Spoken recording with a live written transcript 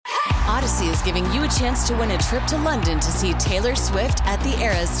Odyssey is giving you a chance to win a trip to London to see Taylor Swift at the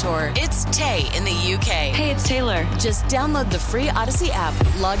Eras Tour. It's Tay in the UK. Hey, it's Taylor. Just download the free Odyssey app,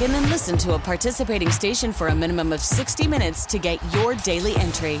 log in and listen to a participating station for a minimum of 60 minutes to get your daily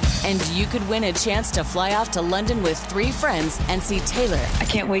entry. And you could win a chance to fly off to London with 3 friends and see Taylor. I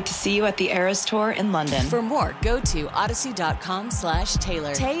can't wait to see you at the Eras Tour in London. For more, go to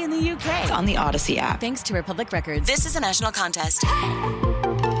odyssey.com/Taylor. Tay in the UK. It's on the Odyssey app. Thanks to Republic Records. This is a national contest.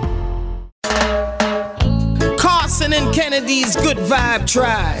 Carson and Kennedy's Good Vibe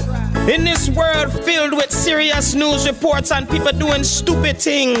Tribe. In this world filled with serious news reports and people doing stupid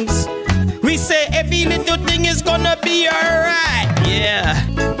things, we say every little thing is gonna be alright. Yeah.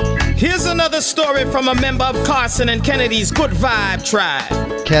 Here's another story from a member of Carson and Kennedy's Good Vibe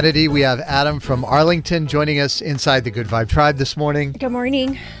Tribe. Kennedy, we have Adam from Arlington joining us inside the Good Vibe Tribe this morning. Good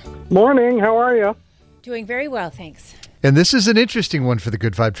morning. Morning, how are you? Doing very well, thanks. And this is an interesting one for the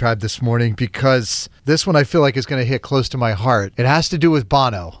Good Vibe Tribe this morning because this one I feel like is going to hit close to my heart. It has to do with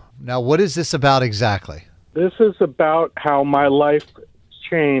Bono. Now, what is this about exactly? This is about how my life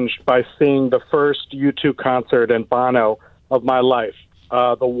changed by seeing the first U2 concert and Bono of my life.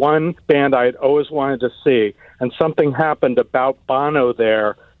 The one band I'd always wanted to see, and something happened about Bono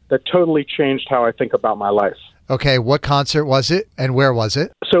there that totally changed how I think about my life. Okay, what concert was it and where was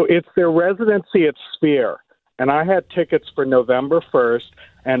it? So it's their residency at Sphere. And I had tickets for November 1st,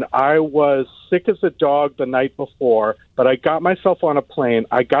 and I was sick as a dog the night before, but I got myself on a plane.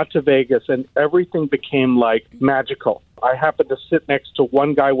 I got to Vegas, and everything became, like, magical. I happened to sit next to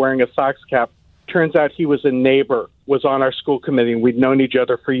one guy wearing a Sox cap. Turns out he was a neighbor, was on our school committee, and we'd known each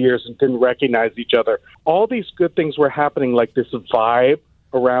other for years and didn't recognize each other. All these good things were happening, like this vibe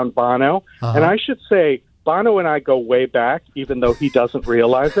around Bono. And I should say, Bono and I go way back, even though he doesn't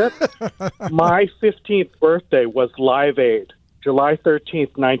realize it. My 15th birthday was Live Aid, July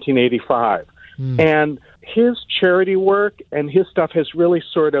 13th, 1985. And his charity work and his stuff has really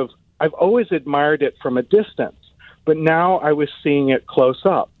sort of, I've always admired it from a distance, but now I was seeing it close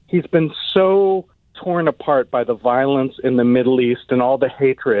up. He's been so torn apart by the violence in the Middle East and all the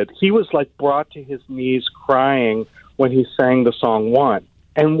hatred. He was like brought to his knees crying when he sang the song One.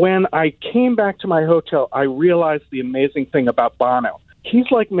 And when I came back to my hotel, I realized the amazing thing about Bono. He's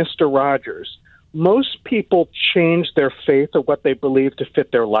like Mr. Rogers. Most people change their faith or what they believe to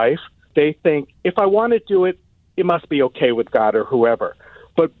fit their life. They think, if I want to do it, it must be okay with God or whoever.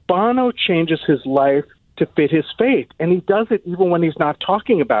 But Bono changes his life to fit his faith, and he does it even when he's not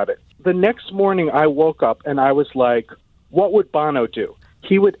talking about it. The next morning I woke up and I was like, what would Bono do?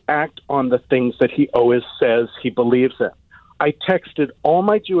 He would act on the things that he always says he believes in. I texted all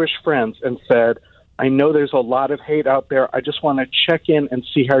my Jewish friends and said, I know there's a lot of hate out there. I just want to check in and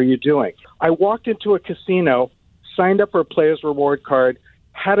see how you're doing. I walked into a casino, signed up for a player's reward card,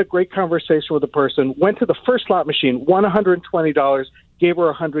 had a great conversation with a person, went to the first slot machine, won $120, gave her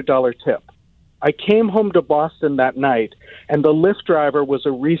a $100 tip. I came home to Boston that night, and the Lyft driver was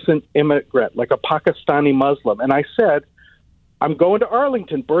a recent immigrant, like a Pakistani Muslim. And I said, I'm going to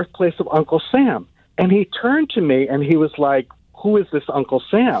Arlington, birthplace of Uncle Sam. And he turned to me and he was like, who is this Uncle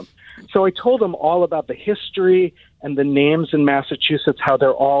Sam? So I told him all about the history and the names in Massachusetts, how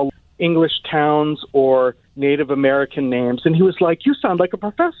they're all English towns or Native American names. And he was like, you sound like a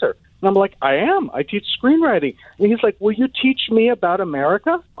professor. And I'm like, I am. I teach screenwriting. And he's like, will you teach me about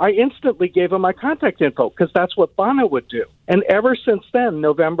America? I instantly gave him my contact info because that's what Bono would do. And ever since then,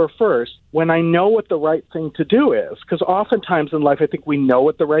 November 1st, when I know what the right thing to do is, because oftentimes in life I think we know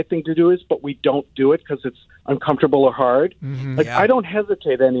what the right thing to do is, but we don't do it because it's uncomfortable or hard. I don't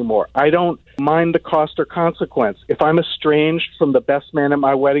hesitate anymore. I don't mind the cost or consequence. If I'm estranged from the best man at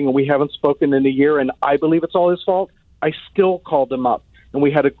my wedding and we haven't spoken in a year and I believe it's all his fault, I still called him up. And we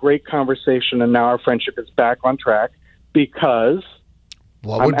had a great conversation, and now our friendship is back on track because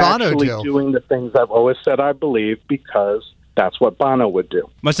what would I'm Bono actually do? Doing the things I've always said I believe because that's what Bono would do.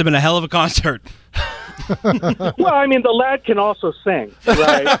 Must have been a hell of a concert. Well, I mean, the lad can also sing,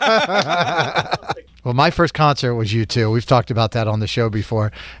 right? Well, my first concert was U2. We've talked about that on the show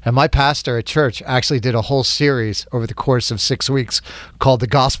before. And my pastor at church actually did a whole series over the course of 6 weeks called The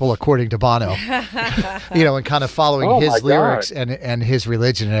Gospel According to Bono. And kind of following his lyrics and his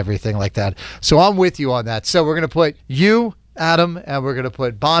religion and everything like that. So I'm with you on that. So we're going to put you, Adam, and we're going to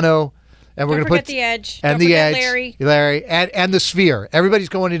put Bono. And we're going to put the Edge. And Don't the forget Edge, Larry, and the Sphere. Everybody's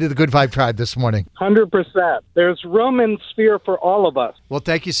going into the Good Vibe Tribe this morning. 100%. There's room in Sphere for all of us. Well,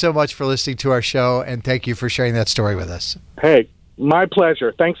 thank you so much for listening to our show, and thank you for sharing that story with us. Hey, my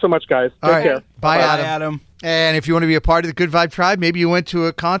pleasure. Thanks so much, guys. Take care. Bye, Bye, Adam. Adam. And if you want to be a part of the Good Vibe Tribe, maybe you went to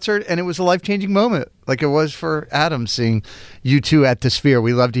a concert and it was a life-changing moment, like it was for Adam seeing U2 at the Sphere.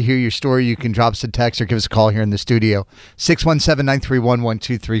 We love to hear your story. You can drop us a text or give us a call here in the studio.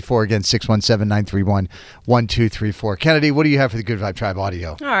 617-931-1234. Again, 617-931-1234. Kennedy, what do you have for the Good Vibe Tribe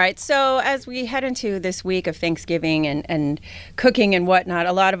audio? All right. So as we head into this week of Thanksgiving and cooking and whatnot,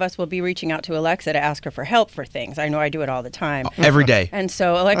 a lot of us will be reaching out to Alexa to ask her for help for things. I know I do it all the time. Every day. And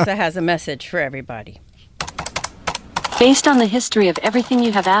so Alexa has a message for everybody. Based on the history of everything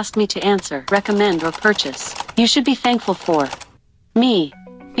you have asked me to answer, recommend, or purchase, you should be thankful for me.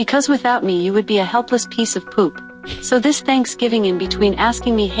 Because without me, you would be a helpless piece of poop. So this Thanksgiving, in between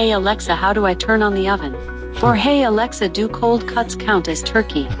asking me, hey Alexa, how do I turn on the oven? Or hey Alexa, do cold cuts count as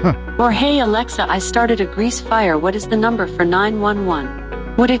turkey? Or hey Alexa, I started a grease fire, what is the number for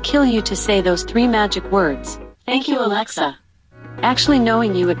 911? Would it kill you to say those 3 magic words? Thank you, Alexa. Actually,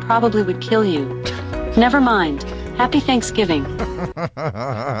 knowing you, it probably would kill you. Never mind. Happy Thanksgiving.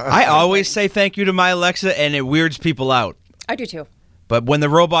 I always say thank you to my Alexa, and it weirds people out. I do too. But when the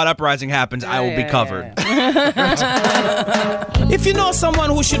robot uprising happens, I will be covered. If you know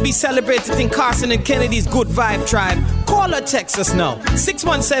someone who should be celebrated in Carson and Kennedy's Good Vibe Tribe, call or text us now.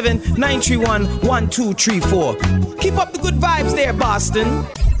 617-931-1234. Keep up the good vibes there, Boston.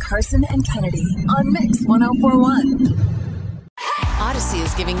 Carson and Kennedy on Mix 1041. Odyssey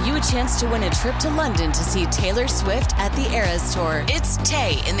is giving you a chance to win a trip to London to see Taylor Swift at the Eras Tour. It's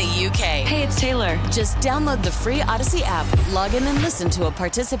Tay in the UK. Hey, it's Taylor. Just download the free Odyssey app, log in and listen to a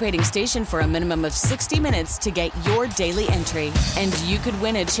participating station for a minimum of 60 minutes to get your daily entry. And you could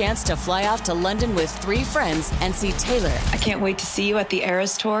win a chance to fly off to London with 3 friends and see Taylor. I can't wait to see you at the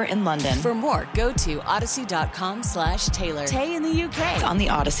Eras Tour in London. For more, go to odyssey.com/Taylor. Tay in the UK. On the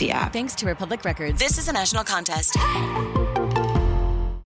Odyssey app. Thanks to Republic Records. This is a national contest.